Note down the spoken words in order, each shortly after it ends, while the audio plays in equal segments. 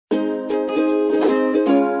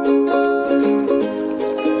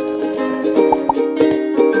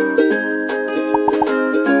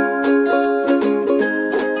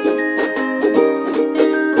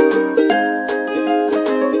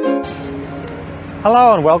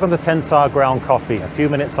Hello and welcome to Tensar Ground Coffee, a few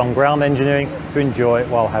minutes on ground engineering to enjoy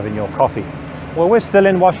while having your coffee. Well, we're still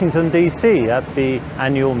in Washington D.C. at the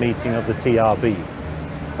annual meeting of the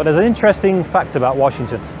TRB. But there's an interesting fact about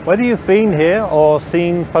Washington. Whether you've been here or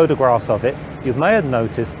seen photographs of it, you may have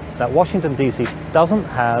noticed that Washington D.C. doesn't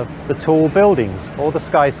have the tall buildings or the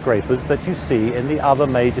skyscrapers that you see in the other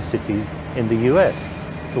major cities in the US.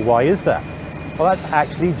 So why is that? Well, that's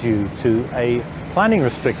actually due to a planning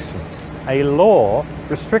restriction, a law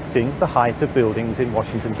restricting the height of buildings in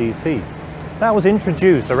Washington D.C. That was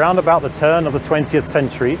introduced around about the turn of the 20th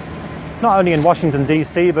century, not only in Washington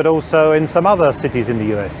D.C. but also in some other cities in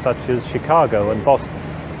the US, such as Chicago and Boston.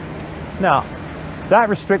 Now, that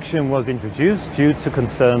restriction was introduced due to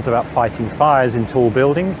concerns about fighting fires in tall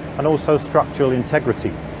buildings and also structural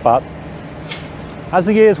integrity. But as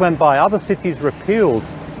the years went by, other cities repealed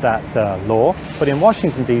that law, but in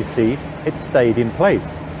Washington D.C. it stayed in place.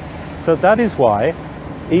 So that is why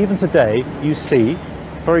even today you see,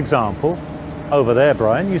 for example, over there,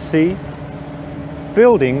 Brian, you see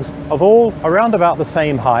buildings of all around about the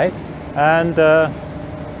same height and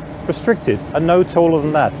restricted and no taller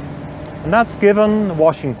than that. And that's given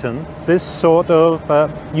Washington this sort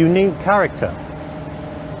of unique character.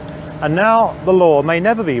 And now the law may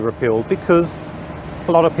never be repealed because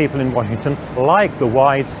a lot of people in Washington like the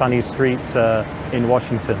wide sunny streets in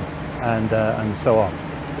Washington and so on.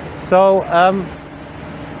 So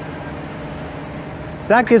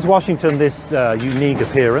that gives Washington this unique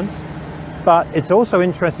appearance, but it's also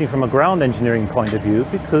interesting from a ground engineering point of view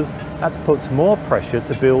because that puts more pressure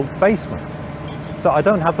to build basements. So I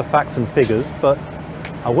don't have the facts and figures, but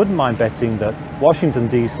I wouldn't mind betting that Washington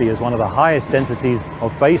D.C. is one of the highest densities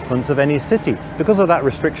of basements of any city. Because of that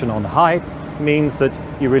restriction on height means that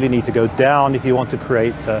you really need to go down if you want to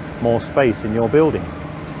create more space in your building.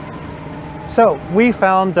 So we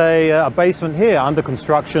found a basement here under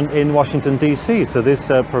construction in Washington D.C. So this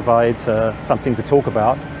provides something to talk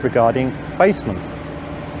about regarding basements.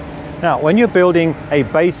 Now, when you're building a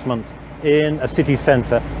basement in a city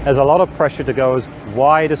centre, there's a lot of pressure to go as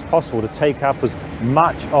wide as possible, to take up as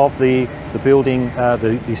much of the building,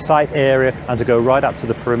 the site area, and to go right up to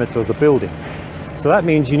the perimeter of the building. So that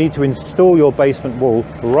means you need to install your basement wall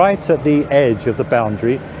right at the edge of the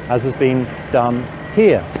boundary, as has been done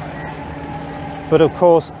here. But of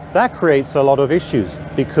course, that creates a lot of issues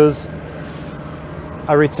because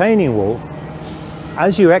a retaining wall,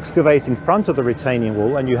 as you excavate in front of the retaining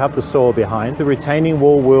wall and you have the soil behind, the retaining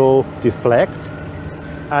wall will deflect,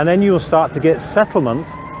 and then you will start to get settlement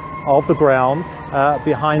of the ground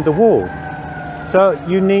behind the wall. So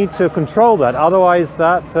you need to control that, otherwise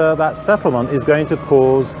that settlement is going to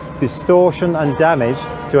cause distortion and damage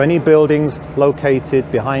to any buildings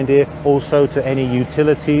located behind here, also to any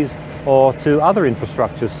utilities or to other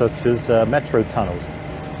infrastructures such as metro tunnels.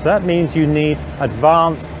 So that means you need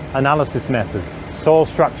advanced analysis methods, soil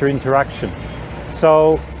structure interaction.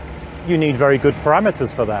 So you need very good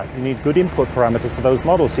parameters for that. You need good input parameters for those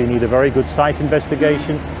models. So you need a very good site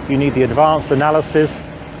investigation, you need the advanced analysis,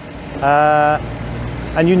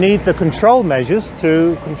 and you need the control measures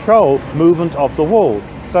to control movement of the wall.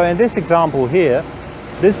 So in this example here,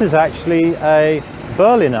 this is actually a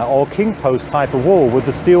Berliner or king post type of wall with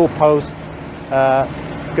the steel posts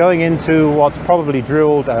going into what's probably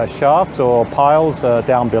drilled shafts or piles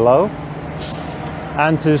down below.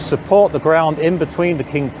 And to support the ground in between the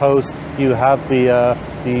king posts, you have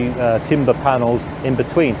the timber panels in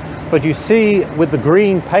between. But you see with the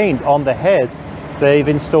green paint on the heads, they've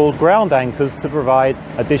installed ground anchors to provide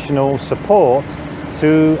additional support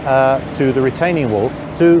to the retaining wall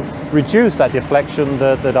to reduce that deflection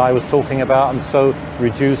that I was talking about, and so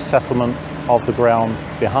reduce settlement of the ground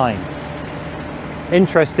behind.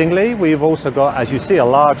 Interestingly, we've also got, as you see, a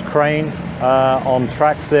large crane on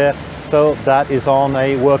tracks there. So that is on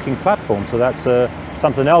a working platform. So that's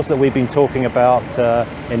something else that we've been talking about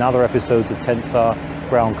in other episodes of Tensar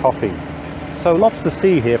Ground Coffee. So lots to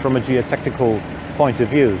see here from a geotechnical point of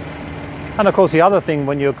view. And of course, the other thing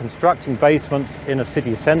when you're constructing basements in a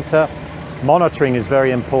city centre, monitoring is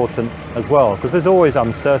very important as well, because there's always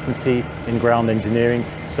uncertainty in ground engineering.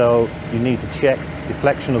 So you need to check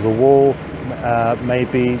deflection of the wall,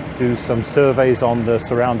 maybe do some surveys on the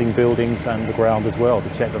surrounding buildings and the ground as well to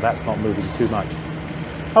check that that's not moving too much.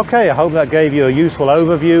 Okay, I hope that gave you a useful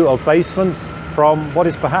overview of basements from what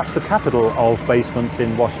is perhaps the capital of basements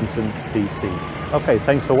in Washington, D.C. Okay,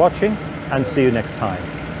 thanks for watching and see you next time.